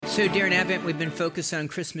So during Advent, we've been focused on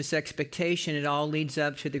Christmas expectation. It all leads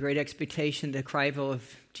up to the great expectation, the arrival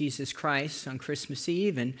of Jesus Christ on Christmas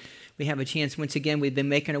Eve. And we have a chance, once again, we've been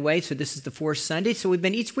making our way. So this is the fourth Sunday. So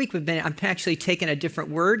each week I'm actually taking a different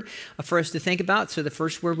word for us to think about. So the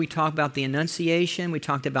first word, we talked about the Annunciation. We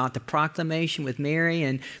talked about the proclamation with Mary.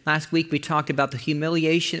 And last week we talked about the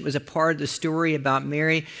humiliation. It was a part of the story about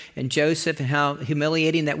Mary and Joseph and how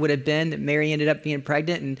humiliating that would have been, that Mary ended up being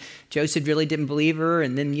pregnant and Joseph really didn't believe her.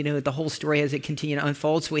 And then, the whole story as it continued to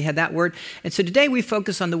unfold. So we had that word. And so today we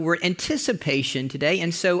focus on the word anticipation today.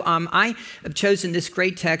 And so I have chosen this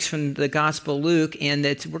great text from the Gospel of Luke, and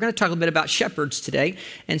we're going to talk a little bit about shepherds today.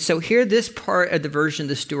 And so hear this part of the version of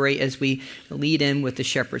the story as we lead in with the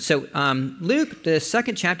shepherds. So Luke, the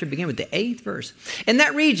second chapter, begin with the 8th verse. In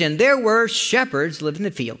that region, there were shepherds living in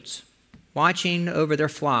the fields, watching over their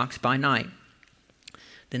flocks by night.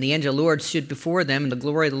 Then the angel of the Lord stood before them, and the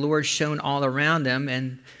glory of the Lord shone all around them,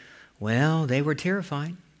 and, well, they were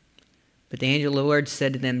terrified. But the angel of the Lord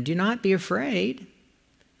said to them, "Do not be afraid,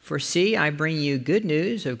 for see, I bring you good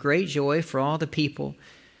news of great joy for all the people.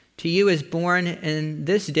 To you is born in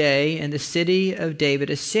this day in the city of David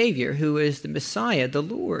a Savior, who is the Messiah, the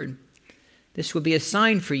Lord. This will be a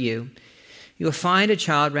sign for you. You will find a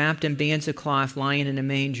child wrapped in bands of cloth lying in a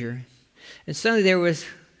manger." And suddenly there was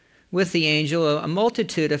with the angel a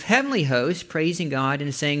multitude of heavenly hosts praising God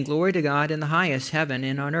and saying, "Glory to God in the highest heaven,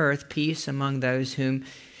 and on earth peace among those whom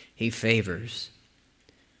he favors."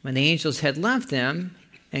 When the angels had left them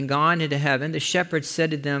and gone into heaven, the shepherds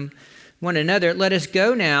said to them one another, "Let us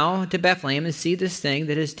go now to Bethlehem and see this thing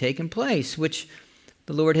that has taken place, which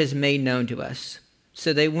the Lord has made known to us."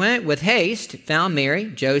 So they went with haste, found Mary,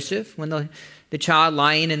 Joseph, when the child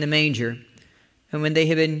lying in the manger. And when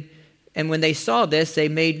they saw this, they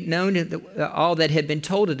made known all that had been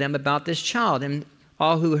told to them about this child. And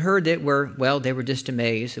all who heard it they were just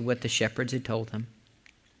amazed at what the shepherds had told them.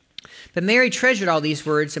 But Mary treasured all these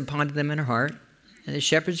words and pondered them in her heart. And the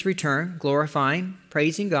shepherds returned, glorifying,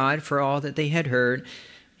 praising God for all that they had heard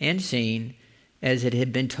and seen as it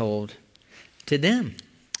had been told to them.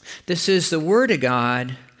 This is the word of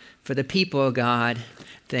God for the people of God.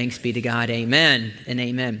 Thanks be to God. Amen and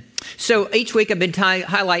amen. So each week I've been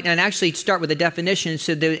highlighting and actually start with a definition.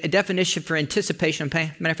 So the definition for anticipation,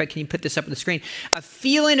 matter of fact, can you put this up on the screen? A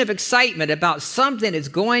feeling of excitement about something that's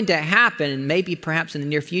going to happen, and maybe perhaps in the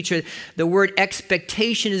near future. The word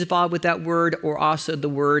expectation is involved with that word, or also the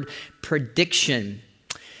word prediction.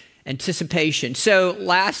 Anticipation. So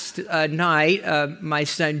last night, my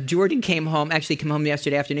son Jordan came home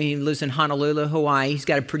yesterday afternoon. He lives in Honolulu, Hawaii. He's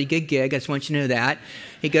got a pretty good gig. I just want you to know that.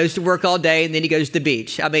 He goes to work all day, and then he goes to the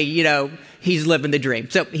beach. I mean, he's living the dream.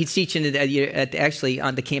 So he's teaching actually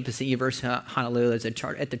on the campus at University of Honolulu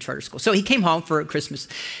at the charter school. So he came home for Christmas.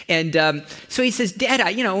 And so he says, "Dad,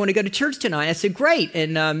 I want to go to church tonight." I said, "Great."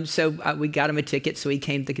 And so we got him a ticket, so he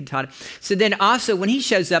came to Cantata. So then also when he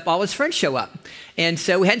shows up, all his friends show up. And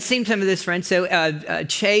so we hadn't seen some of his friends. So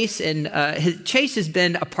Chase has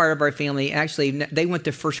been a part of our family. Actually, they went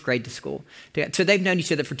to first grade to school. So they've known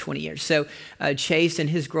each other for 20 years. So Chase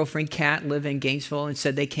and his girlfriend Kat live in Gainesville, and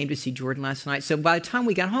so they came to see Jordan last night. So by the time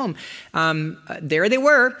we got home, there they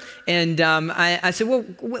were. And I said, "Well,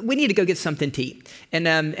 we need to go get something to eat."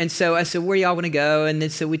 And so I said, "Where y'all want to go?" And then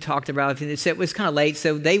so we talked about it. So it was kind of late.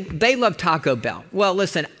 So they love Taco Bell. Well,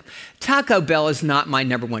 listen, Taco Bell is not my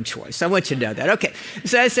number one choice. I want you to know that. Okay.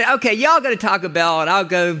 So I said, "Okay, y'all go to Taco Bell, and I'll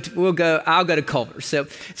go to Culver's." So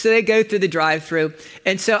they go through the drive-through.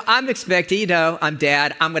 And so I'm expecting, I'm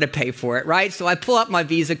Dad, I'm going to pay for it, right? So I pull up my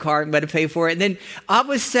Visa card, I'm going to pay for it. And then all of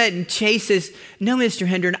a sudden, Chase says, "No, Mr.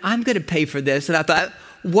 Hendren, I'm going to pay for this." And I thought,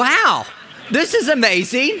 wow, this is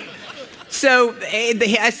amazing. So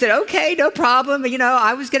I said, "Okay, no problem."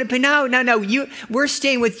 I was going to pay. No, we're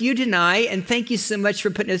staying with you tonight, and thank you so much for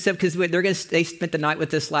putting us up, because they spent the night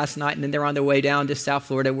with us last night, and then they're on their way down to South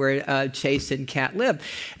Florida where Chase and Kat live.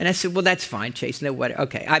 And I said, "Well, that's fine, Chase. No, what?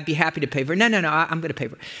 Okay, I'd be happy to pay for it." No, I'm going to pay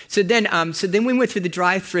for it. So then we went through the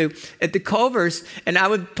drive-through at the Culver's, and I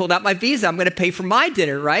pulled out my Visa. I'm going to pay for my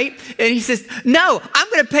dinner, right? And he says, "No, I'm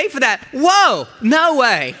going to pay for that." Whoa, no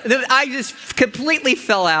way! I just completely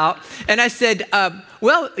fell out. And I said,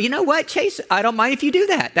 "Well, you know what, Chase? I don't mind if you do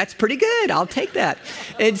that. That's pretty good. I'll take that."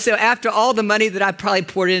 And so after all the money that I probably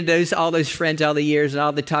poured into all those friends all the years, and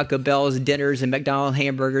all the Taco Bell's dinners and McDonald's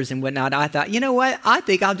hamburgers and whatnot, I thought, you know what? I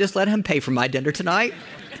think I'll just let him pay for my dinner tonight.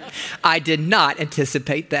 I did not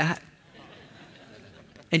anticipate that.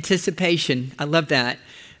 Anticipation. I love that.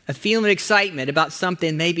 a feeling of excitement about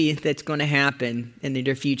something maybe that's going to happen in the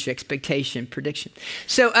near future, expectation, prediction.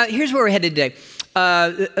 So here's where we're headed today.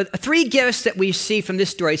 Three gifts that we see from this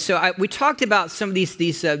story. So we talked about some of these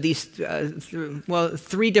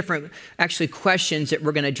three different actually questions that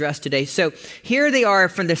we're going to address today. So here they are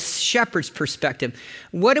from the shepherd's perspective.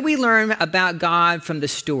 What do we learn about God from the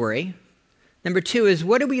story? Number two is,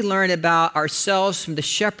 what do we learn about ourselves from the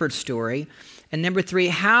shepherd's story? And number three,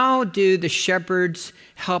 how do the shepherds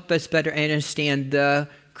help us better understand the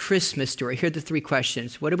Christmas story? Here are the three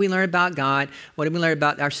questions. What do we learn about God? What do we learn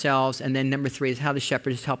about ourselves? And then number three is how the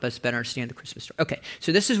shepherds help us better understand the Christmas story. Okay,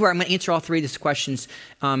 so this is where I'm going to answer all three of these questions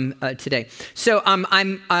today. So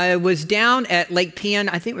I was down at Lake Pian,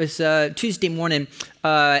 I think it was Tuesday morning,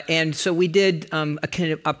 and so we did a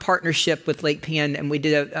kind of a partnership with Lake Pian, and we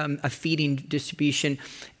did a feeding distribution.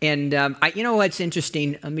 And you know what's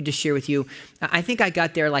interesting? Let me just share with you. I think I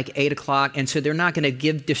got there like 8 o'clock, and so they're not going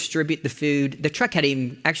to distribute the food. The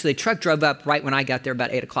truck drove up right when I got there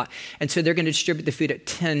about 8 o'clock, and so they're going to distribute the food at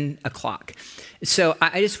 10 o'clock. So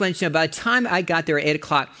I just want to know, by the time I got there at 8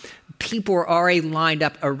 o'clock, people were already lined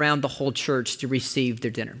up around the whole church to receive their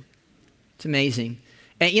dinner. It's amazing.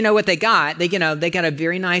 And you know what they got? They got a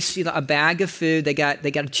very nice, a bag of food. They got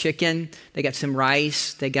a chicken. They got some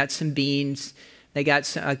rice. They got some beans. They got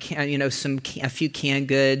some, a few canned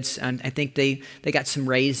goods. I think they got some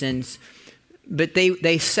raisins. But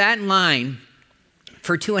they sat in line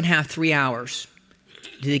for 2.5, 3 hours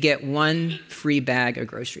to get one free bag of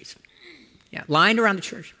groceries. Yeah, lined around the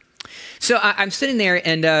church. So I'm sitting there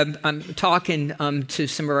and I'm talking to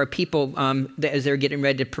some of our people as they're getting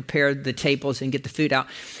ready to prepare the tables and get the food out.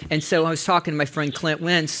 And so I was talking to my friend Clint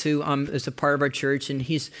Wentz, who is a part of our church, and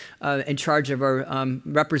he's in charge of our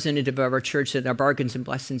representative of our church at our Bargains and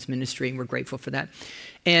Blessings ministry, and we're grateful for that.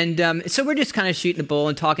 And so we're just kind of shooting the bull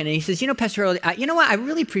and talking. And he says, Pastor Harold, you know what? I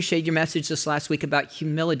really appreciate your message this last week about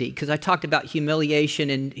humility, because I talked about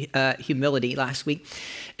humiliation and humility last week.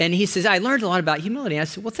 And he says, I learned a lot about humility. And I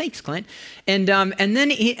said, well, thanks, Clint. And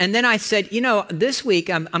then I said, this week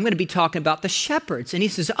I'm going to be talking about the shepherds. And he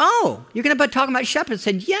says, oh, you're going to be talking about shepherds?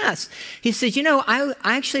 I said, yes. He says, I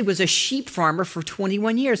actually was a sheep farmer for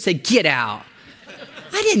 21 years. I said, get out.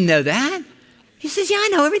 I didn't know that. He says, yeah, I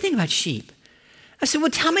know everything about sheep. I said,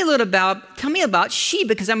 well, tell me about sheep,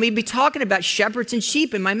 because I'm going to be talking about shepherds and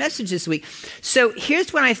sheep in my message this week. So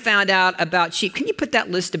here's what I found out about sheep. Can you put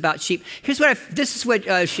that list about sheep? This is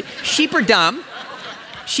what sheep are dumb.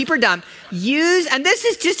 Sheep are dumb. And this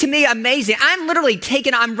is just to me amazing.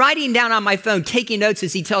 I'm writing down on my phone, taking notes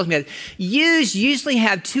as he tells me. Ewes usually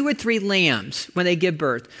have 2 or 3 lambs when they give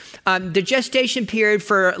birth. The gestation period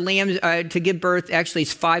for lambs to give birth actually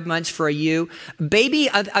is 5 months for a ewe.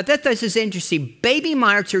 I thought this is interesting. Baby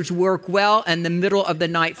monitors work well in the middle of the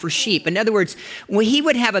night for sheep. In other words, when he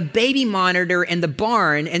would have a baby monitor in the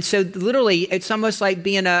barn, and so literally it's almost like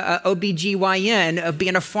being a OBGYN,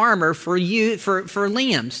 being a farmer for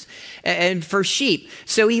lambs and for sheep.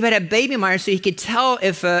 So he would have baby monitor so he could tell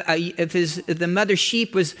if the mother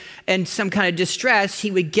sheep was in some kind of distress.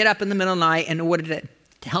 He would get up in the middle of the night and order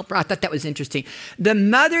to help her. I thought that was interesting. The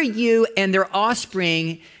mother ewe and their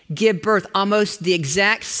offspring give birth almost the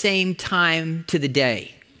exact same time to the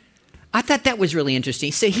day. I thought that was really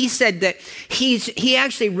interesting. So he said that he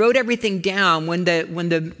actually wrote everything down when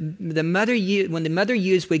the mother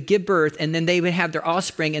ewes would give birth, and then they would have their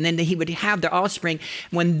offspring, and then he would have their offspring.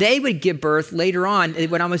 When they would give birth later on, they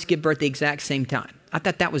would almost give birth the exact same time. I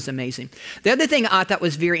thought that was amazing. The other thing I thought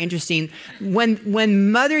was very interesting,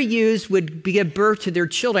 when mother ewes would give birth to their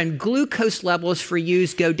children, glucose levels for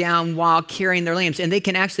ewes go down while carrying their lambs, and they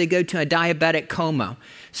can actually go to a diabetic coma.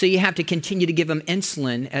 So you have to continue to give them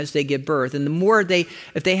insulin as they give birth. And the more if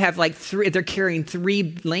they have if they're carrying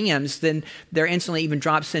 3 lambs, then their insulin even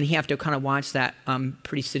drops, and you have to kind of watch that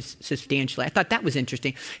pretty substantially. I thought that was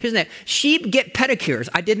interesting. Here's that. Sheep get pedicures.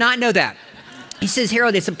 I did not know that. He says,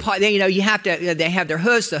 Harold, it's you have to, they have their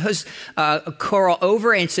hooves, the hooves curl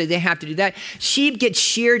over, and so they have to do that. Sheep get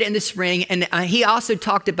sheared in the spring, and he also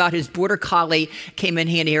talked about his border collie came in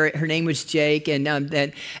handy. Her name was Jake, and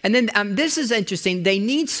then this is interesting. They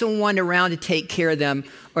need someone around to take care of them,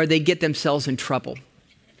 or they get themselves in trouble.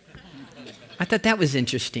 I thought that was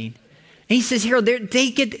interesting. And he says, Harold, they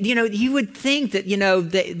get, you would think that,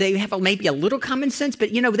 they have maybe a little common sense,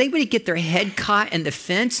 but, they would get their head caught in the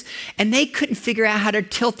fence, and they couldn't figure out how to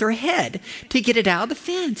tilt their head to get it out of the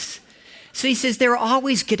fence. So he says, they're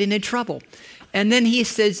always getting in trouble. And then he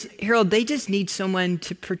says, Harold, they just need someone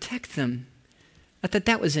to protect them. I thought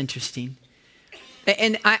that was interesting.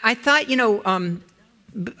 And I thought,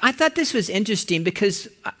 I thought this was interesting because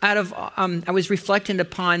I was reflecting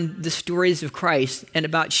upon the stories of Christ and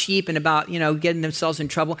about sheep and about, getting themselves in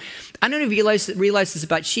trouble. I don't know if you realize this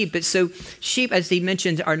about sheep, but so sheep, as he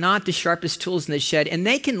mentioned, are not the sharpest tools in the shed, and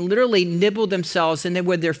they can literally nibble themselves, and then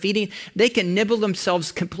when they're feeding, they can nibble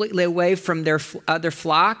themselves completely away from their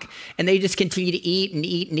flock, and they just continue to eat and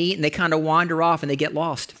eat and eat, and they kind of wander off and they get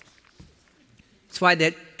lost. That's why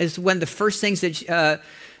that is one of the first things that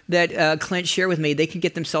Clint shared with me. They can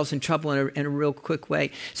get themselves in trouble in a real quick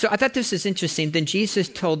way. So I thought this is interesting. Then Jesus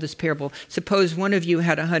told this parable. Suppose one of you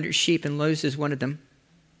had 100 sheep and loses one of them,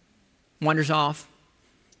 wanders off.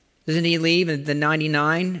 Doesn't he leave the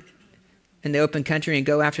 99 in the open country and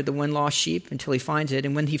go after the one lost sheep until he finds it?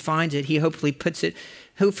 And when he finds it, he hopefully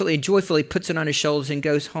joyfully puts it on his shoulders and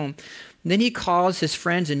goes home. And then he calls his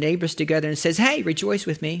friends and neighbors together and says, "Hey, rejoice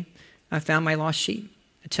with me. I found my lost sheep."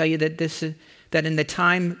 I tell you that in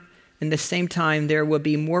the same time, there will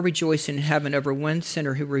be more rejoicing in heaven over one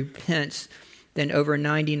sinner who repents than over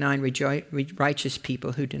 99 righteous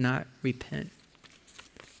people who do not repent.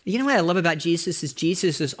 You know what I love about Jesus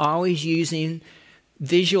is always using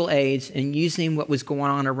visual aids and using what was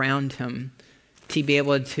going on around him to be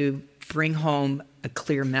able to bring home a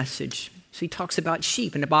clear message. So he talks about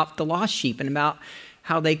sheep and about the lost sheep and about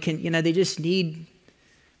how they can, they just need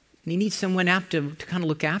someone to kind of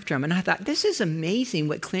look after them. And I thought, this is amazing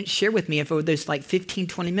what Clint shared with me over those 15,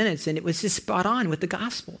 20 minutes. And it was just spot on with the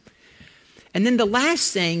gospel. And then the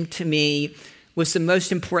last thing to me was the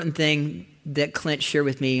most important thing that Clint shared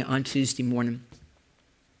with me on Tuesday morning.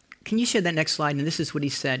 Can you share that next slide? And this is what he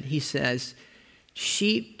said. He says,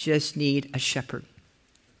 sheep just need a shepherd.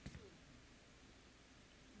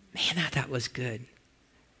 Man, that was good.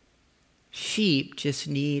 Sheep just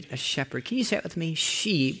need a shepherd. Can you say it with me?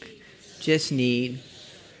 Sheep just need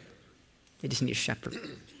a shepherd.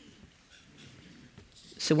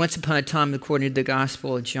 So once upon a time, according to the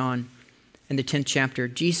Gospel of John, in the 10th chapter,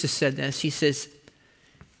 Jesus said this. He says,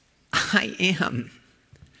 "I am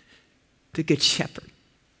the good shepherd.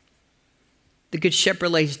 The good shepherd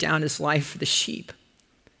lays down his life for the sheep.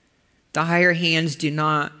 The higher hands do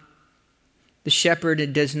not. The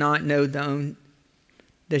shepherd does not own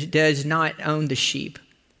the sheep.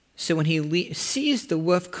 So when he sees the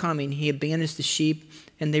wolf coming, he abandons the sheep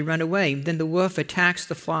and they run away. Then the wolf attacks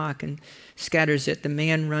the flock and scatters it. The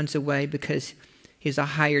man runs away because he's a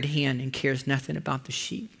hired hand and cares nothing about the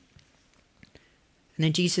sheep." And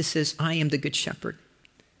then Jesus says, "I am the good shepherd,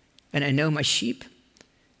 and I know my sheep,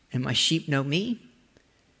 and my sheep know me.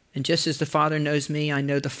 And just as the Father knows me, I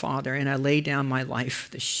know the Father, and I lay down my life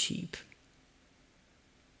for the sheep."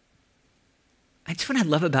 That's what I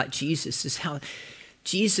love about Jesus, is how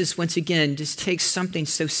Jesus, once again, just takes something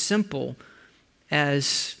so simple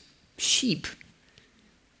as sheep,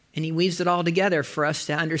 and he weaves it all together for us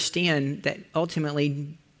to understand that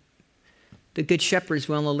ultimately the good shepherd is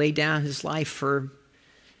willing to lay down his life for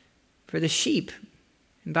the sheep.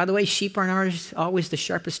 And by the way, sheep aren't always the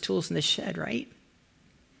sharpest tools in the shed, right?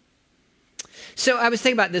 So I was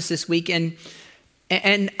thinking about this week, and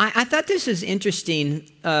I thought this was interesting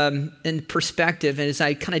in perspective, and as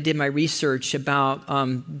I kind of did my research about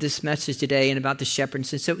this message today and about the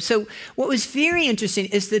shepherds. And so what was very interesting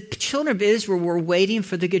is the children of Israel were waiting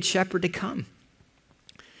for the good shepherd to come.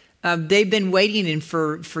 They've been waiting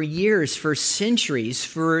for years, for centuries,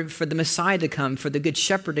 for the Messiah to come, for the good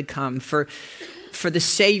shepherd to come, for the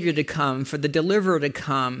Savior to come, for the deliverer to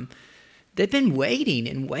come. They've been waiting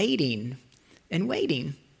and waiting and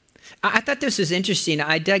waiting. I thought this was interesting.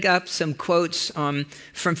 I dug up some quotes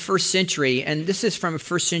from first century, and this is from a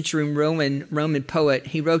first century Roman poet.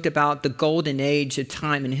 He wrote about the golden age of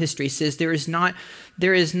time in history. He says, there is not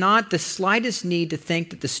the slightest need to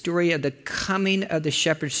think that the story of the coming of the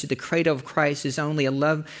shepherds to the cradle of Christ is only a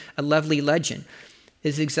lovely legend.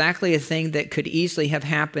 Is exactly a thing that could easily have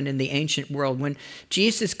happened in the ancient world. When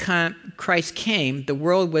Christ came, the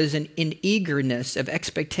world was in eagerness of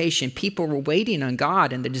expectation. People were waiting on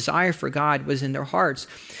God, and the desire for God was in their hearts.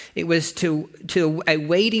 It was to a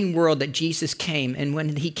waiting world that Jesus came, and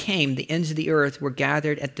when he came, the ends of the earth were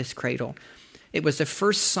gathered at this cradle. It was the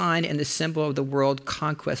first sign and the symbol of the world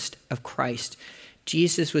conquest of Christ.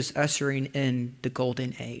 Jesus was ushering in the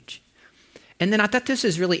golden age. And then I thought this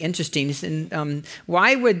was really interesting. And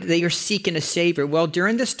why would they are seeking a Savior? Well,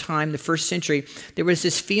 during this time, the first century, there was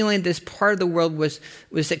this feeling this part of the world was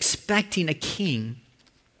expecting a king.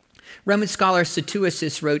 Roman scholar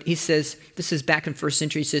Suetonius wrote, he says, this is back in first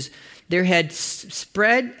century, he says, there had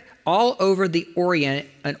spread all over the Orient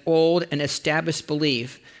an old and established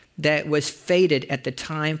belief that was fated at the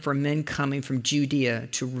time for men coming from Judea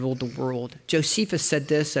to rule the world. Josephus said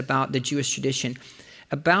this about the Jewish tradition.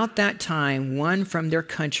 about that time, one from their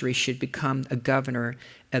country should become a governor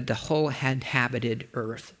of the whole inhabited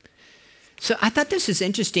earth. So I thought this is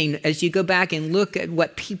interesting as you go back and look at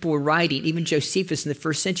what people were writing. Even Josephus in the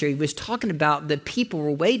first century was talking about the people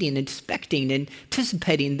were waiting, expecting,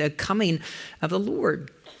 anticipating the coming of the Lord.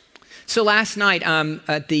 So last night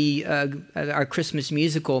at our Christmas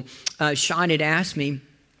musical, Sean had asked me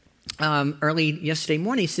early yesterday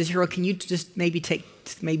morning, he says, Harold, can you just take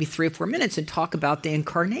 3 or 4 minutes and talk about the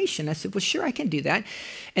incarnation? I said, well, sure, I can do that.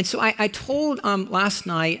 And so I told last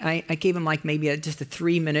night, I gave him just a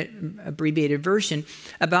 3-minute abbreviated version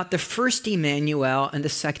about the first Emmanuel and the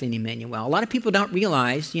second Emmanuel. A lot of people don't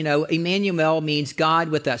realize, Emmanuel means God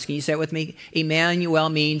with us. Can you say it with me? Emmanuel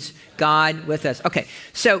means God with us. Okay,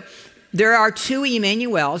 so there are 2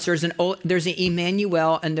 Emmanuels. There's an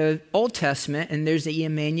Emmanuel in the Old Testament, and there's an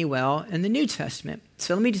Emmanuel in the New Testament.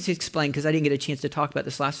 So let me just explain, because I didn't get a chance to talk about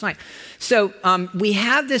this last night. So we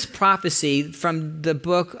have this prophecy from the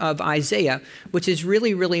book of Isaiah, which is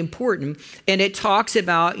really, really important. And it talks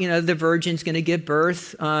about, the virgin's going to give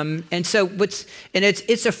birth. And so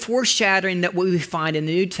it's a foreshadowing that what we find in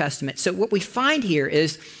the New Testament. So what we find here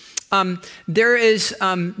is there is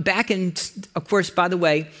back in, of course, by the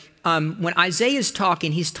way, when Isaiah is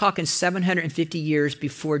talking, he's talking 750 years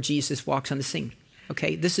before Jesus walks on the scene.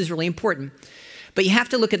 Okay, this is really important. But you have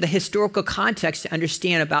to look at the historical context to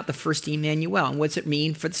understand about the first Emmanuel and what's it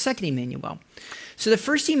mean for the second Emmanuel. So the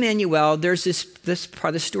first Emmanuel, there's this part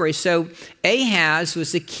of the story. So Ahaz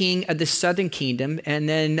was the king of the southern kingdom, and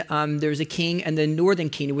then there's a king in the northern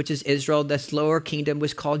kingdom, which is Israel. This lower kingdom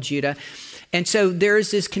was called Judah. And so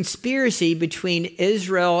there's this conspiracy between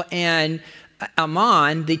Israel and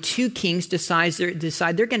Ammon. The 2 kings decide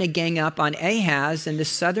they're going to gang up on Ahaz in the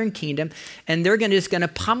southern kingdom, and they're just going to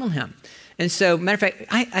pummel him. And so, matter of fact,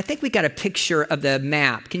 I think we got a picture of the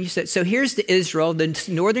map. Can you say? So here's the Israel, the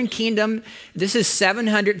northern kingdom. This is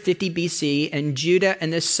 750 BC, and Judah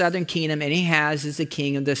and the southern kingdom, and Ahaz is the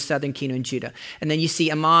king of the southern kingdom in Judah. And then you see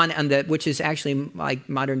Ammon, which is actually like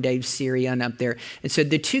modern day Syria and up there. And so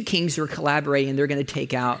the 2 kings are collaborating, and they're going to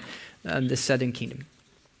take out the southern kingdom.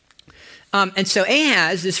 And so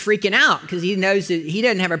Ahaz is freaking out because he knows that he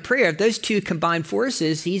doesn't have a prayer. If those 2 combined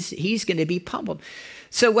forces, he's going to be pummeled.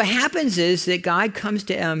 So what happens is that God comes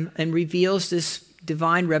to him and reveals this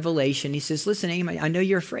divine revelation. He says, listen, I know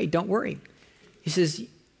you're afraid. Don't worry. He says,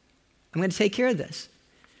 I'm going to take care of this.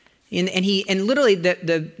 And literally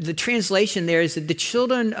the translation there is that the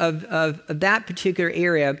children of that particular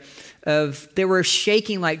area, they were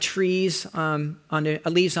shaking like trees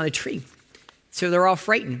leaves on a tree. So they're all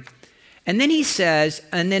frightened. And then he says,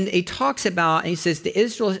 and then he talks about, and he says, the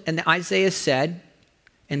Israel and the Isaiah said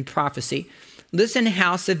in prophecy, listen,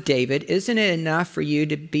 house of David, isn't it enough for you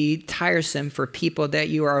to be tiresome for people that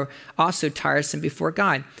you are also tiresome before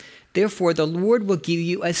God? Therefore, the Lord will give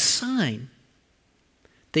you a sign.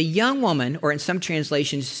 The young woman, or in some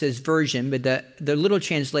translations it says virgin, but the little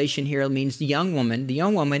translation here means the young woman. The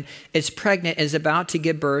young woman is pregnant, is about to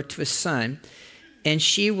give birth to a son, and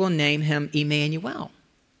she will name him Emmanuel,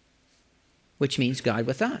 which means God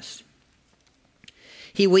with us.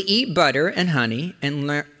 He will eat butter and honey and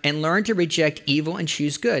learn to reject evil and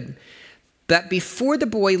choose good. But before the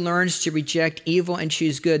boy learns to reject evil and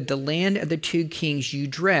choose good, the land of the 2 kings you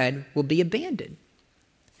dread will be abandoned.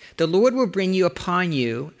 The Lord will bring upon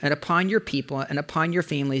you and upon your people and upon your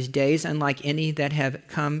families days unlike any that have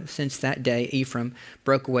come since that day Ephraim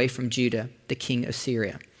broke away from Judah, the king of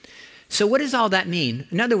Syria. So what does all that mean?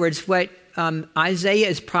 In other words, what Isaiah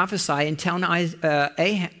is prophesying and telling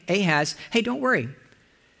Ahaz, hey, don't worry.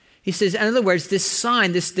 He says, in other words, this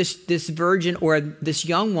sign, this virgin or this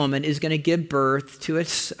young woman is going to give birth to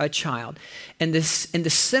a child. And the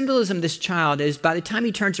symbolism of this child is by the time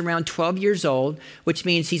he turns around 12 years old, which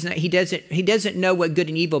means he doesn't know what good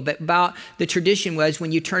and evil, but about the tradition was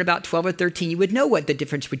when you turn about 12 or 13, you would know what the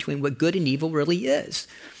difference between what good and evil really is.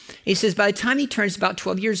 He says, by the time he turns about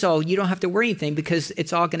 12 years old, you don't have to worry anything because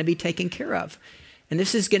it's all going to be taken care of. And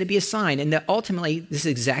this is going to be a sign. And ultimately, this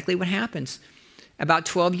is exactly what happens. About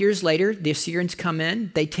 12 years later, the Assyrians come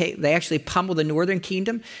in. They actually pummel the northern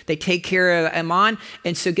kingdom. They take care of Ammon.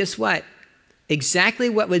 And so guess what? Exactly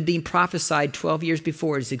what was being prophesied 12 years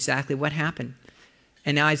before is exactly what happened.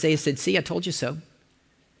 And now Isaiah said, see, I told you so.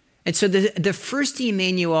 And so the first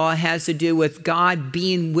Emmanuel has to do with God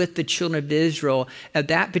being with the children of Israel at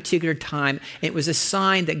that particular time. It was a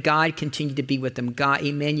sign that God continued to be with them. God,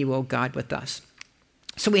 Emmanuel, God with us.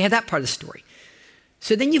 So we have that part of the story.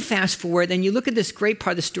 So then you fast forward and you look at this great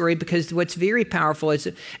part of the story, because what's very powerful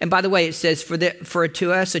is, and by the way, it says, for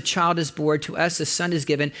to us a child is born, to us a son is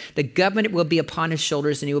given, the government will be upon his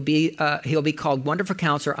shoulders, and he'll be called Wonderful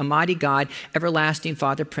Counselor, a Mighty God, Everlasting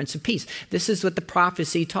Father, Prince of Peace. This is what the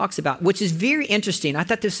prophecy talks about, which is very interesting. I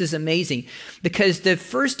thought this is amazing, because the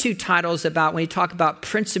first two titles about, when you talk about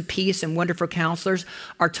Prince of Peace and Wonderful Counselors,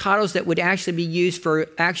 are titles that would actually be used for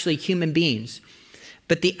actually human beings.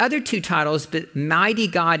 But the other two titles, but Mighty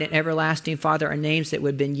God and Everlasting Father, are names that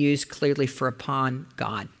would have been used clearly for upon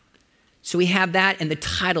God. So we have that in the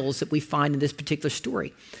titles that we find in this particular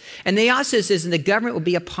story. And they also says, and the government will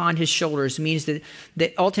be upon his shoulders, means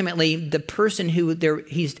that ultimately the person who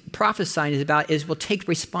he's prophesying is about will take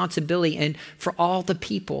responsibility and for all the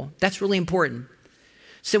people. That's really important.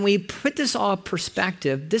 So when we put this all in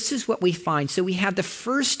perspective, this is what we find. So we have the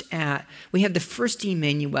first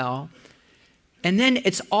Emmanuel. And then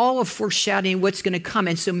it's all a foreshadowing what's going to come.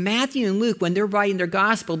 And so Matthew and Luke, when they're writing their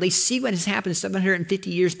gospel, they see what has happened 750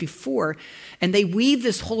 years before. And they weave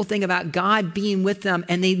this whole thing about God being with them.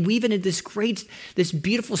 And they weave it into this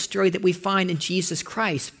beautiful story that we find in Jesus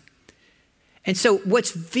Christ. And so what's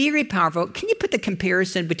very powerful, can you put the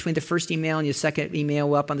comparison between the first email and the second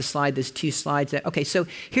email up on the slide? There's two slides. Okay, so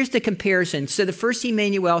here's the comparison. So the first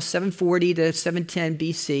Emmanuel, 740 to 710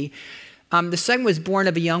 BC. The second was born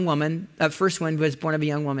of a young woman. The first one was born of a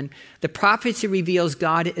young woman. The prophecy reveals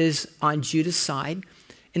God is on Judah's side,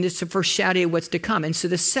 and it's a foreshadow of what's to come. And so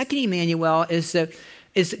the second Emmanuel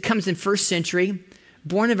comes in first century,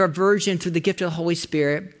 born of a virgin through the gift of the Holy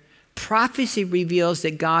Spirit. Prophecy reveals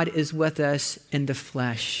that God is with us in the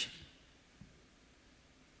flesh.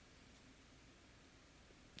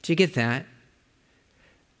 Did you get that?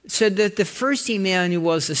 So that the first Emmanuel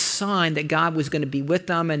was a sign that God was going to be with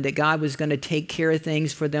them and that God was going to take care of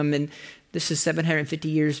things for them. And this is 750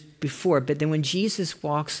 years before. But then when Jesus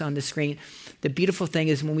walks on the screen, the beautiful thing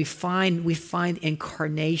is when we find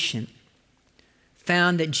incarnation,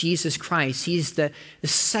 found that Jesus Christ, he's the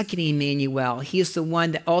second Emmanuel. He is the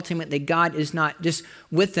one that ultimately God is not just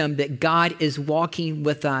with them, that God is walking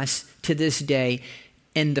with us to this day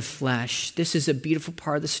in the flesh. This is a beautiful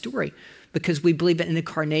part of the story, because we believe in the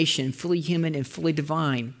incarnation, fully human and fully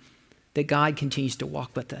divine, that God continues to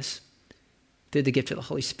walk with us through the gift of the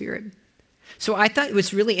Holy Spirit. So I thought it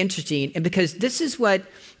was really interesting, and because this is what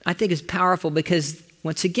I think is powerful, because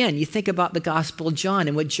once again, you think about the Gospel of John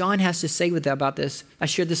and what John has to say about this. I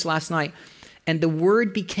shared this last night. And the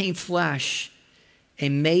Word became flesh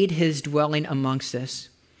and made his dwelling amongst us.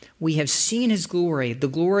 We have seen his glory, the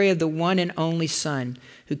glory of the one and only Son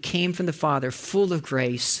who came from the Father, full of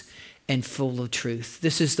grace and full of truth.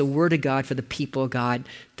 This is the word of God for the people of God.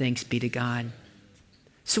 Thanks be to God.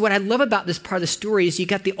 So what I love about this part of the story is you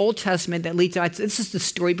got the Old Testament that leads out. This is the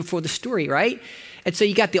story before the story, right? And so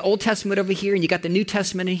you got the Old Testament over here, and you got the New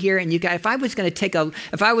Testament in here, and if I was going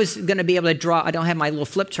to be able to draw, I don't have my little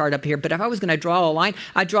flip chart up here, but if I was going to draw a line,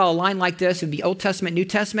 I'd draw a line like this. It would be Old Testament, New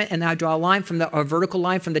Testament, and then I'd draw a vertical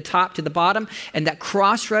line from the top to the bottom, and that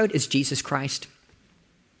crossroad is Jesus Christ.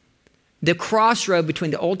 The crossroad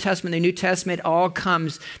between the Old Testament and the New Testament all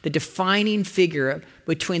comes, the defining figure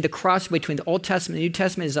between the Old Testament and the New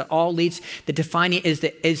Testament is that all leads, the defining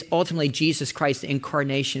is ultimately Jesus Christ, the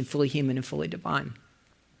incarnation, fully human and fully divine.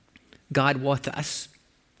 God with us.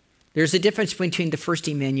 There's a difference between the first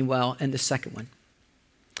Emmanuel and the second one.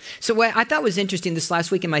 So what I thought was interesting this last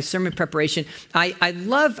week in my sermon preparation, I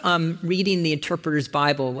love reading the Interpreter's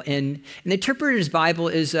Bible. And the Interpreter's Bible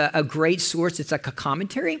is a great source. It's like a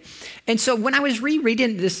commentary. And so when I was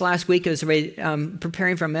rereading this last week, as I was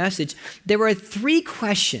preparing for a message, there were 3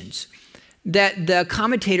 questions that the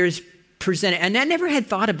commentators presented. And I never had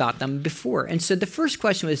thought about them before. And so the first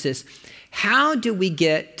question was this: how do we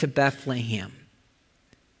get to Bethlehem?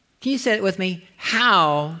 Can you say it with me?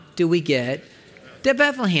 How do we get to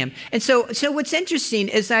Bethlehem? And so what's interesting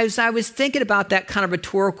is, as I was thinking about that kind of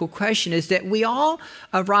rhetorical question, is that we all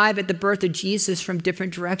arrive at the birth of Jesus from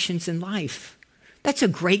different directions in life. That's a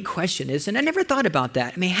great question, isn't it? I never thought about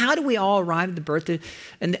that. I mean, how do we all arrive at the birth of,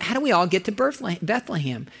 and how do we all get to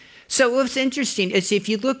Bethlehem? So what's interesting is if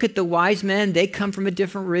you look at the wise men, they come from a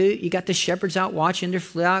different route. You got the shepherds out watching their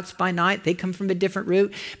flocks by night. They come from a different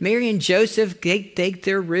route. Mary and Joseph, they take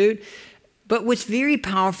their route. But what's very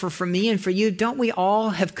powerful for me and for you, don't we all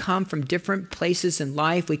have come from different places in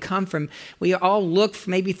life? We all look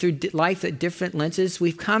maybe through life at different lenses.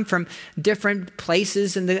 We've come from different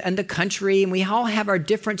places in the country, and we all have our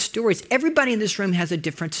different stories. Everybody in this room has a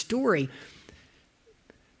different story.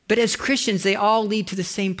 But as Christians, they all lead to the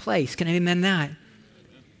same place. Can I amen that?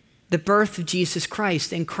 the birth of Jesus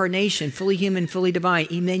Christ, incarnation, fully human, fully divine,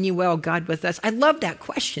 Emmanuel, God with us. I love that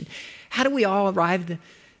question. How do we all arrive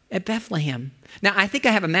at Bethlehem? Now, I think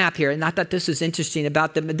I have a map here, and I thought this was interesting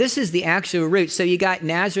about them. This is the actual route. So you got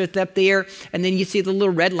Nazareth up there, and then you see the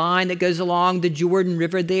little red line that goes along the Jordan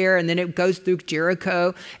River there, and then it goes through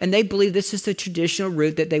Jericho, and they believe this is the traditional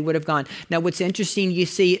route that they would have gone. Now, what's interesting, you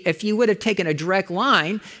see, if you would have taken a direct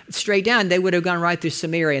line straight down, they would have gone right through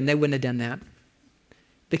Samaria, and they wouldn't have done that.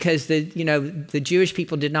 Because the Jewish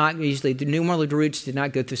people did not usually, the normal routes did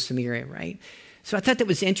not go through Samaria, right? So I thought that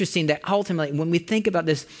was interesting that ultimately when we think about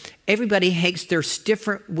this, everybody hates there's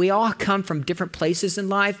different, we all come from different places in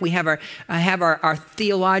life. We have our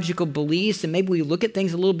theological beliefs, and maybe we look at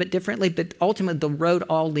things a little bit differently, but ultimately the road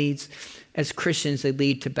all leads, as Christians, they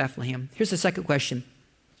lead to Bethlehem. Here's the second question.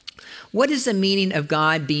 What is the meaning of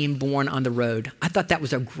God being born on the road? I thought that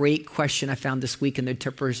was a great question I found this week in the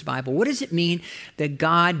Interpreter's Bible. What does it mean that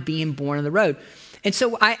God being born on the road? And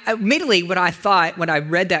so I immediately what I thought when I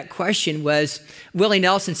read that question was Willie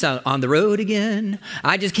Nelson song, "On the Road Again.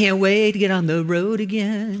 I just can't wait to get on the road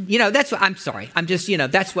again." That's what, I'm sorry. I'm just,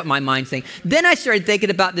 that's what my mind's thinking. Then I started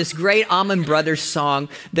thinking about this great Allman Brothers song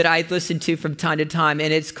that I listened to from time to time.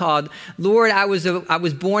 And it's called, "Lord, I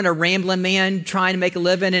was born a rambling man trying to make a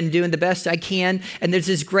living and doing the best I can." And there's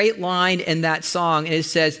this great line in that song. And it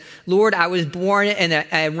says, "Lord, I was born in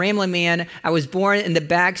a rambling man. I was born in the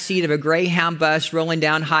backseat of a Greyhound bus rolling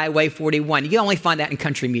down Highway 41. You can only find that in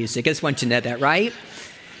country music. I just want you to know that, right?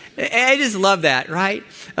 I just love that, right?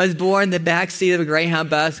 I was born in the backseat of a Greyhound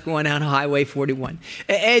bus going down Highway 41.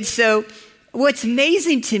 And so what's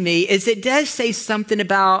amazing to me is it does say something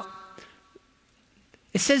about,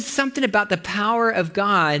 it says something about the power of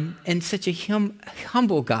God and such a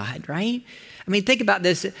humble God, right? I mean, think about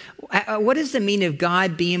this. What does the meaning of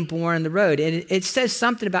God being born on the road? And it says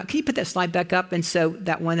something about, can you put that slide back up? And so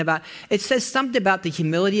that one about, it says something about the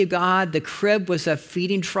humility of God. The crib was a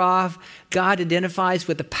feeding trough. God identifies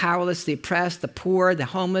with the powerless, the oppressed, the poor, the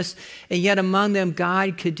homeless. And yet among them,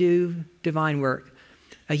 God could do divine work.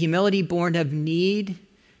 A humility born of need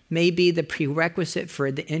may be the prerequisite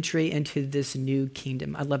for the entry into this new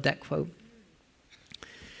kingdom. I love that quote.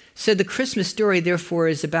 So the Christmas story, therefore,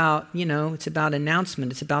 is about, it's about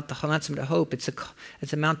announcement. It's about the announcement of hope. It's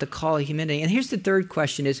about the call of humanity. And here's the third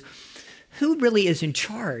question is, who really is in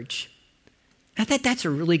charge? I think that's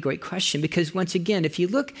a really great question because once again, if you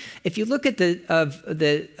look at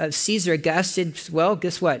the Caesar Augustus, well,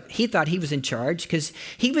 guess what? He thought he was in charge because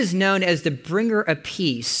he was known as the bringer of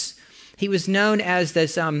peace. He was known as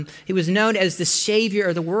this. He was known as the savior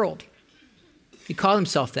of the world. He called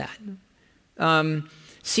himself that.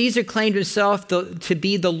 Caesar claimed himself to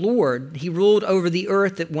be the Lord. He ruled over the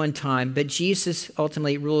earth at one time, but Jesus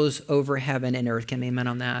ultimately rules over heaven and earth. Can we amen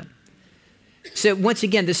on that? So once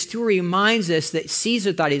again, the story reminds us that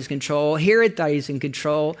Caesar thought he was in control. Herod thought he was in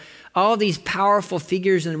control. All these powerful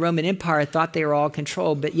figures in the Roman Empire thought they were all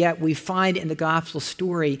controlled, but yet we find in the gospel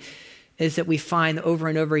story is that we find over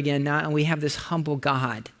and over again, and we have this humble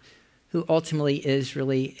God who ultimately is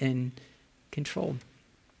really in control.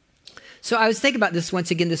 So I was thinking about this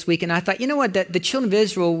once again this week, and I thought, you know what, that the children of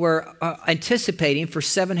Israel were anticipating for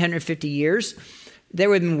 750 years. They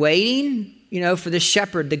were been waiting, for the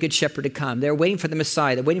shepherd, the good shepherd to come. They were waiting for the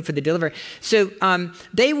Messiah. They're waiting for the deliverer. So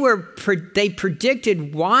they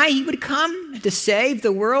predicted why he would come to save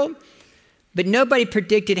the world, but nobody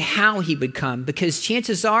predicted how he would come because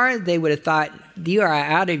chances are they would have thought, you are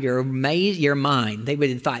out of your mind. They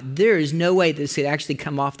would have thought, there is no way this could actually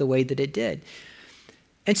come off the way that it did.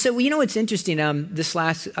 And so, what's interesting? This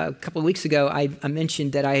last couple of weeks ago, I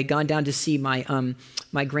mentioned that I had gone down to see my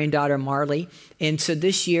granddaughter Marley, and so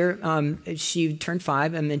this year she turned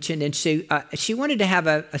 5. I mentioned, and she wanted to have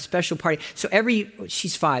a special party. So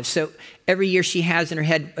she's 5. So every year she has in her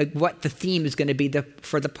head what the theme is going to be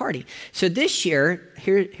for the party. So this year,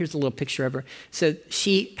 here's a little picture of her. So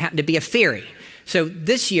she happened to be a fairy. So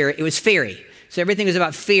this year it was fairy. So everything was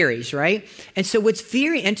about fairies, right? And so what's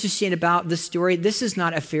very interesting about this story, this is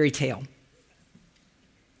not a fairy tale.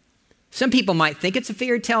 Some people might think it's a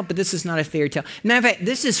fairy tale, but this is not a fairy tale. Matter of fact,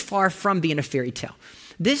 this is far from being a fairy tale.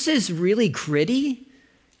 This is really gritty.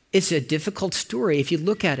 It's a difficult story if you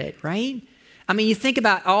look at it, right? I mean, you think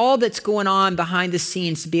about all that's going on behind the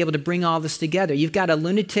scenes to be able to bring all this together. You've got a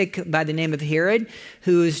lunatic by the name of Herod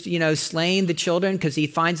who's, slaying the children because he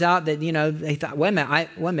finds out that, they thought, wait a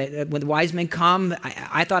minute, when the wise men come,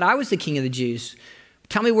 I thought I was the king of the Jews.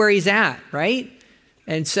 Tell me where he's at, right?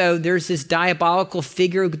 And so there's this diabolical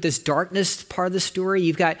figure, this darkness part of the story.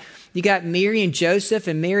 You got Mary and Joseph,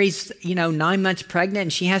 and Mary's 9 months pregnant,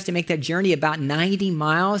 and she has to make that journey about 90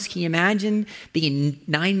 miles. Can you imagine being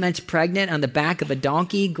 9 months pregnant on the back of a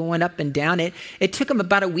donkey going up and down? It took them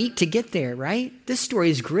about a week to get there, right? This story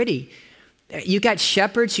is gritty. You got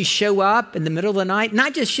shepherds who show up in the middle of the night,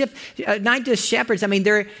 not just shepherds. I mean,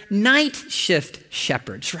 they're night shift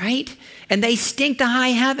shepherds, right? And they stink to high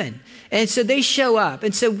heaven. And so they show up.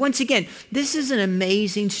 And so once again, this is an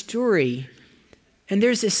amazing story. And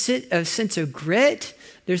there's a sense of grit.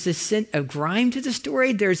 There's a sense of grime to the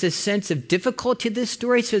story. There's a sense of difficulty to this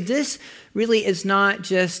story. So this really is not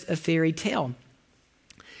just a fairy tale.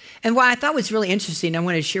 And what I thought was really interesting, I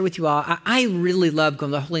want to share with you all, I really love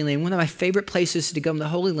going to the Holy Land. One of my favorite places to go in the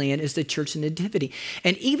Holy Land is the Church of Nativity.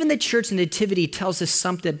 And even the Church of Nativity tells us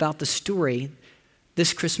something about the story,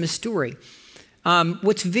 this Christmas story.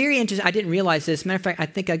 What's very interesting, I didn't realize this. Matter of fact, I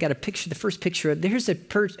think I got a picture, the first picture.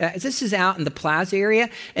 This is out in the plaza area.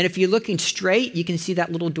 And if you're looking straight, you can see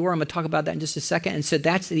that little door. I'm going to talk about that in just a second. And so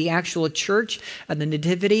that's the actual church of the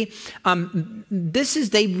Nativity.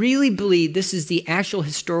 They really believe this is the actual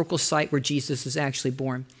historical site where Jesus was actually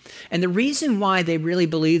born. And the reason why they really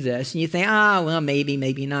believe this, and you think, well,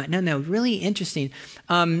 maybe not. No, really interesting.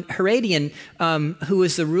 Herodian, who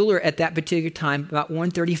was the ruler at that particular time, about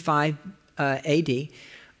 135 AD, he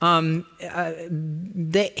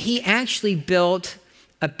actually built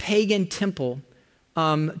a pagan temple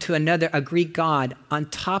to a Greek god on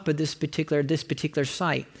top of this particular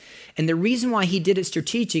site. And the reason why he did it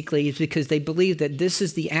strategically is because they believed that this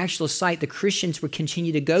is the actual site the Christians would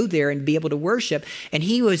continue to go there and be able to worship. And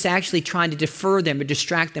he was actually trying to defer them or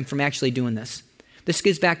distract them from actually doing this. This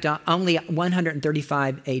goes back to only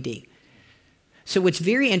 135 AD. So what's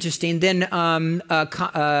very interesting, then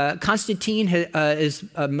Constantine, his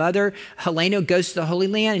mother, Helena, goes to the Holy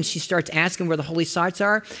Land, and she starts asking where the holy sites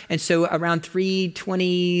are. And so around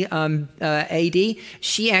 320 AD,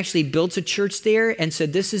 she actually builds a church there. And so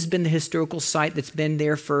this has been the historical site that's been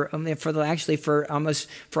there for almost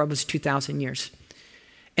 2,000 years.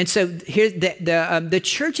 And so here, the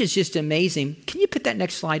church is just amazing. Can you put that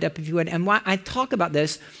next slide up if you would? And why I talk about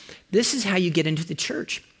this is how you get into the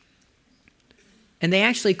church. And they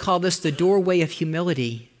actually call this the doorway of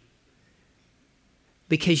humility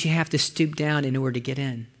because you have to stoop down in order to get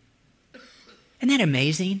in. Isn't that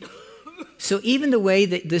amazing? So even the way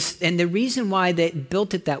that this, and the reason why they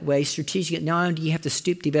built it that way, strategically, not only do you have to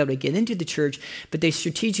stoop to be able to get into the church, but they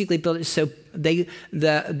strategically built it so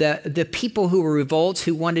the people who were revolts,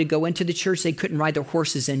 who wanted to go into the church, they couldn't ride their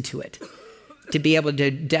horses into it to be able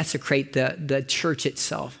to desecrate the church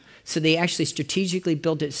itself. So they actually strategically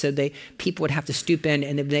built it so people would have to stoop in,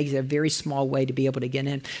 and it makes a very small way to be able to get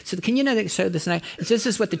in. So can you show this tonight? So this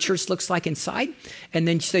is what the church looks like inside. And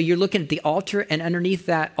then so you're looking at the altar, and underneath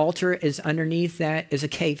that altar is a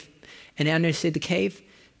cave. And underneath the cave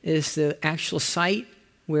is the actual site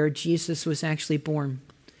where Jesus was actually born.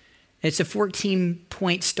 It's a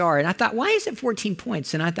 14-point star. And I thought, why is it 14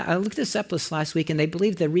 points? And I looked this up this last week, and they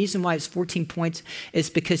believe the reason why it's 14 points is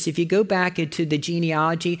because if you go back into the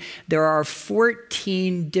genealogy, there are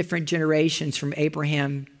 14 different generations from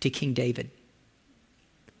Abraham to King David.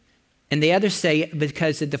 And the others say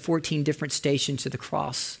because of the 14 different stations of the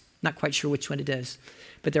cross. Not quite sure which one it is,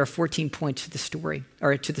 but there are 14 points to the story,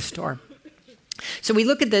 or to the star. So we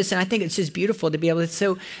look at this, and I think it's just beautiful to be able to,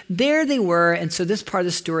 so there they were, and so this part of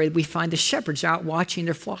the story, we find the shepherds out watching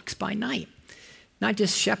their flocks by night. Not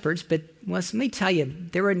just shepherds, but let me tell you,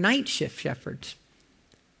 there were night shift shepherds.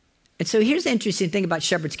 And so here's the interesting thing about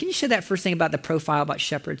shepherds. Can you show that first thing about the profile about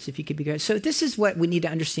shepherds, if you could be good? So this is what we need to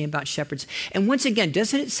understand about shepherds. And once again,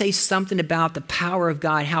 doesn't it say something about the power of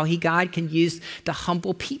God, how God can use the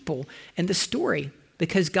humble people in the story?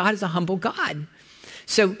 Because God is a humble God.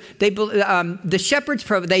 So the shepherds,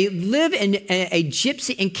 they live in a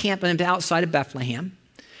gypsy encampment outside of Bethlehem.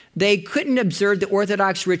 They couldn't observe the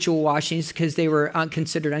Orthodox ritual washings because they were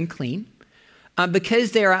considered unclean.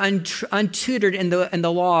 Because they are untutored in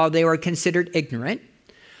the law, they were considered ignorant.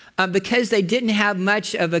 Because they didn't have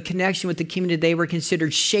much of a connection with the community, they were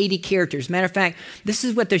considered shady characters. Matter of fact, this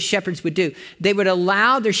is what the shepherds would do. They would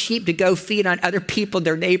allow their sheep to go feed on other people,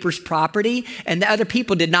 their neighbor's property, and the other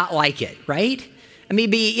people did not like it, right? I mean,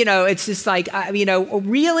 it's just like,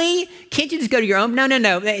 really? Can't you just go to your own?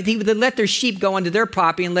 No. They let their sheep go onto their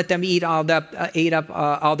property and let them eat up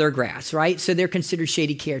all their grass, right? So they're considered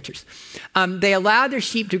shady characters. They allowed their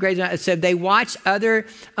sheep to graze. So they watched over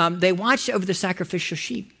the sacrificial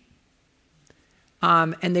sheep.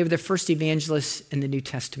 And they were the first evangelists in the New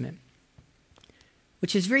Testament.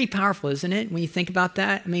 which is very powerful, isn't it? When you think about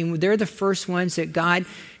that, I mean, they're the first ones that God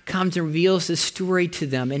comes and reveals the story to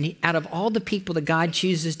them. And out of all the people that God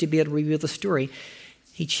chooses to be able to reveal the story,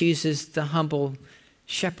 he chooses the humble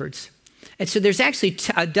shepherds. And so there's actually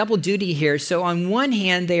a double duty here. So on one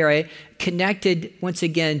hand, they are connected once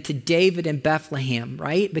again to David and Bethlehem,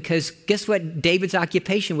 right? Because guess what David's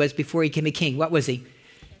occupation was before he became a king? What was he?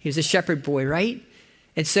 He was a shepherd boy, right?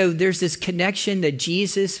 And so there's this connection that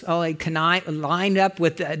Jesus lined up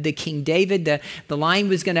with the King David. The line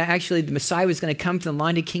was going to actually, the Messiah was going to come from the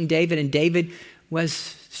line of King David, and David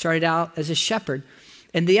started out as a shepherd.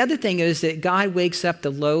 And the other thing is that God wakes up the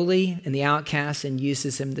lowly and the outcast and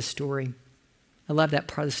uses them in the story. I love that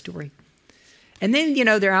part of the story. And then,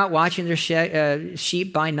 they're out watching their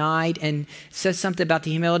sheep by night and says something about the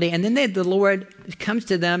humility. And then the Lord comes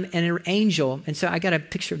to them and an angel. And so I got a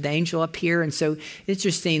picture of the angel up here. And so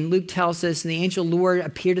interesting, Luke tells us, and the angel Lord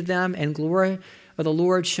appeared to them, and glory of the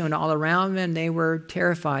Lord shone all around them. They were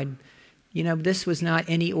terrified. This was not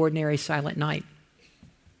any ordinary silent night.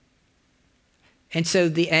 And so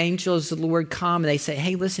the angels of the Lord come and they say,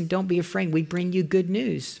 hey, listen, don't be afraid. We bring you good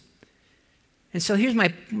news. And so here's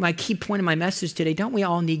my key point of my message today. Don't we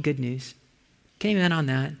all need good news? Can you amen on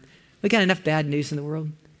that? We got enough bad news in the world.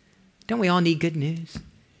 Don't we all need good news?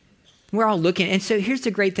 We're all looking. And so here's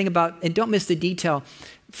the great thing about, and don't miss the detail.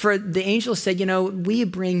 For the angel said, we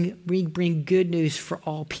bring good news for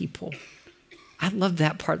all people. I love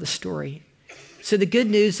that part of the story. So the good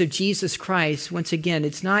news of Jesus Christ, once again,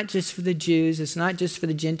 it's not just for the Jews. It's not just for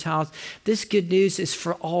the Gentiles. This good news is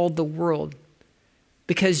for all the world.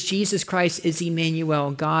 Because Jesus Christ is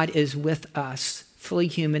Emmanuel. God is with us, fully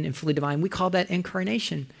human and fully divine. We call that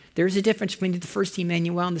incarnation. There's a difference between the first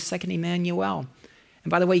Emmanuel and the second Emmanuel.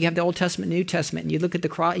 And by the way, you have the Old Testament, New Testament, and you look at the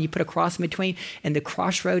cross, you put a cross in between, and the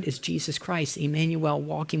crossroad is Jesus Christ, Emmanuel,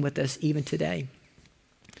 walking with us even today.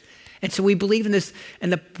 And so we believe in this,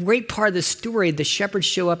 and the great part of the story, the shepherds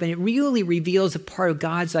show up, and it really reveals a part of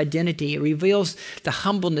God's identity. It reveals the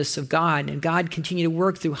humbleness of God, and God continue to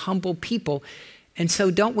work through humble people. And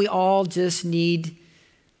so don't we all just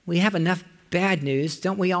we have enough bad news,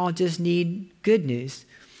 don't we all just need good news?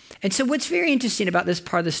 And so what's very interesting about this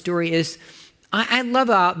part of the story is, I love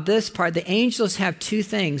about this part, the angels have two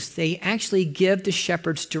things. They actually give the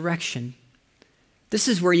shepherds direction. This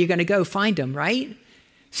is where you're going to go find them, right?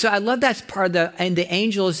 So I love that part of and the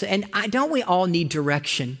angels, and don't we all need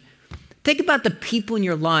direction? Think about the people in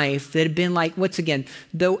your life that have been like, once again,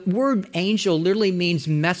 the word angel literally means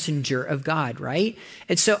messenger of God, right?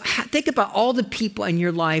 And so think about all the people in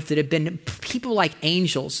your life that have been people like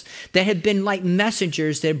angels, that have been like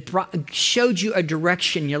messengers that showed you a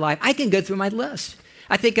direction in your life. I can go through my list.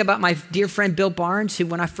 I think about my dear friend Bill Barnes, who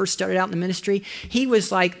when I first started out in the ministry, he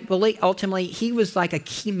was like, ultimately, he was like a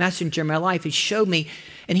key messenger in my life. He showed me,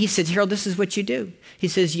 and he said, Harold, this is what you do. He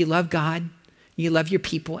says, you love God, you love your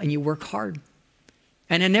people, and you work hard.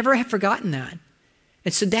 And I never have forgotten that.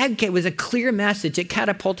 And so that was a clear message. It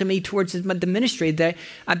catapulted me towards the ministry that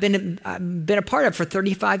I've been a part of for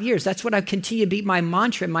 35 years. That's what I continue to be my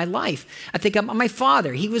mantra in my life. I think about my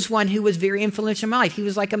father. He was one who was very influential in my life. He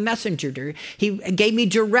was like a messenger. He gave me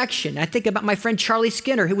direction. I think about my friend Charlie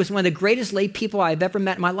Skinner, who was one of the greatest lay people I've ever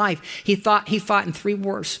met in my life. He fought in 3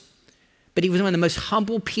 wars, but he was one of the most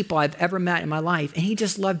humble people I've ever met in my life. And he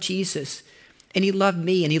just loved Jesus, and he loved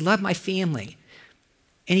me, and he loved my family.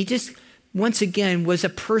 And he just, once again, was a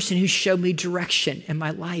person who showed me direction in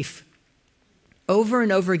my life. Over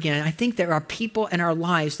and over again, I think there are people in our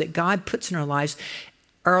lives that God puts in our lives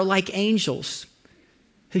are like angels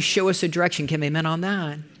who show us a direction. Can we amen on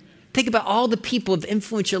that? Think about all the people who have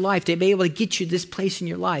influenced your life to be able to get you this place in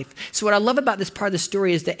your life. So what I love about this part of the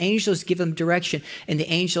story is the angels give them direction, and the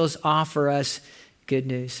angels offer us good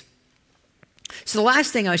news. So the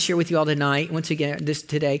last thing I'll share with you all tonight, once again,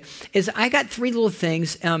 today, is I got 3 little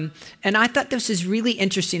things, and I thought this is really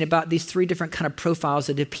interesting about these 3 different kind of profiles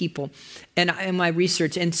of the people in my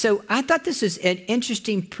research. And so I thought this is an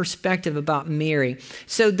interesting perspective about Mary.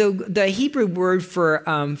 So the Hebrew word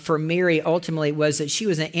for Mary ultimately was that she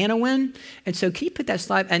was an Anawin. And so can you put that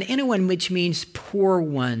slide? An Anawin, which means poor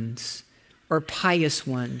ones or pious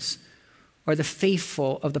ones or the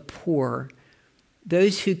faithful of the poor.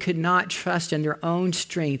 Those who could not trust in their own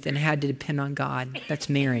strength and had to depend on God. That's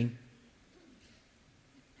Mary.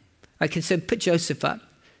 Okay, so put Joseph up.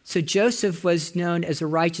 So Joseph was known as a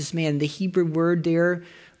righteous man. The Hebrew word there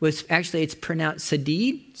was actually, it's pronounced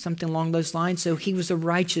Sadid, something along those lines. So he was a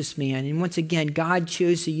righteous man. And once again, God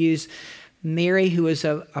chose to use Mary, who was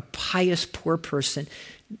a pious poor person.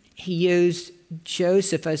 He used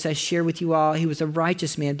Joseph, as I share with you all. He was a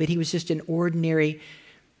righteous man, but he was just an ordinary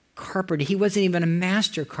carpenter. He wasn't even a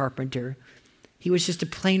master carpenter. He was just a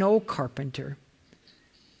plain old carpenter.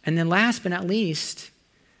 And then last but not least,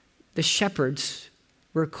 the shepherds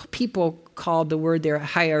were people called, the word there,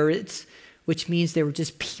 Hayarits, which means they were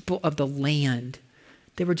just people of the land.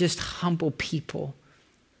 They were just humble people.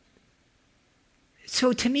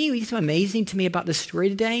 So to me, what's so amazing to me about the story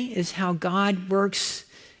today is how God works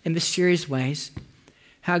in mysterious ways,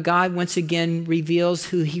 how God once again reveals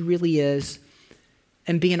who he really is,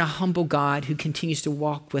 and being a humble God who continues to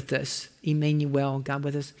walk with us, Emmanuel, God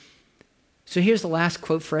with us. So here's the last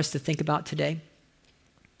quote for us to think about today,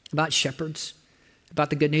 about shepherds, about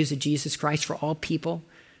the good news of Jesus Christ for all people,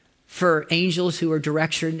 for angels who are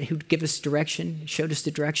direction, who give us direction, showed us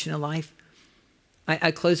the direction of life.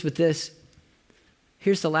 I close with this.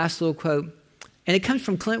 Here's the last little quote, and it comes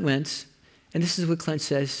from Clint Wentz, and this is what Clint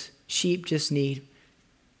says: sheep just need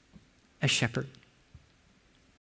a shepherd.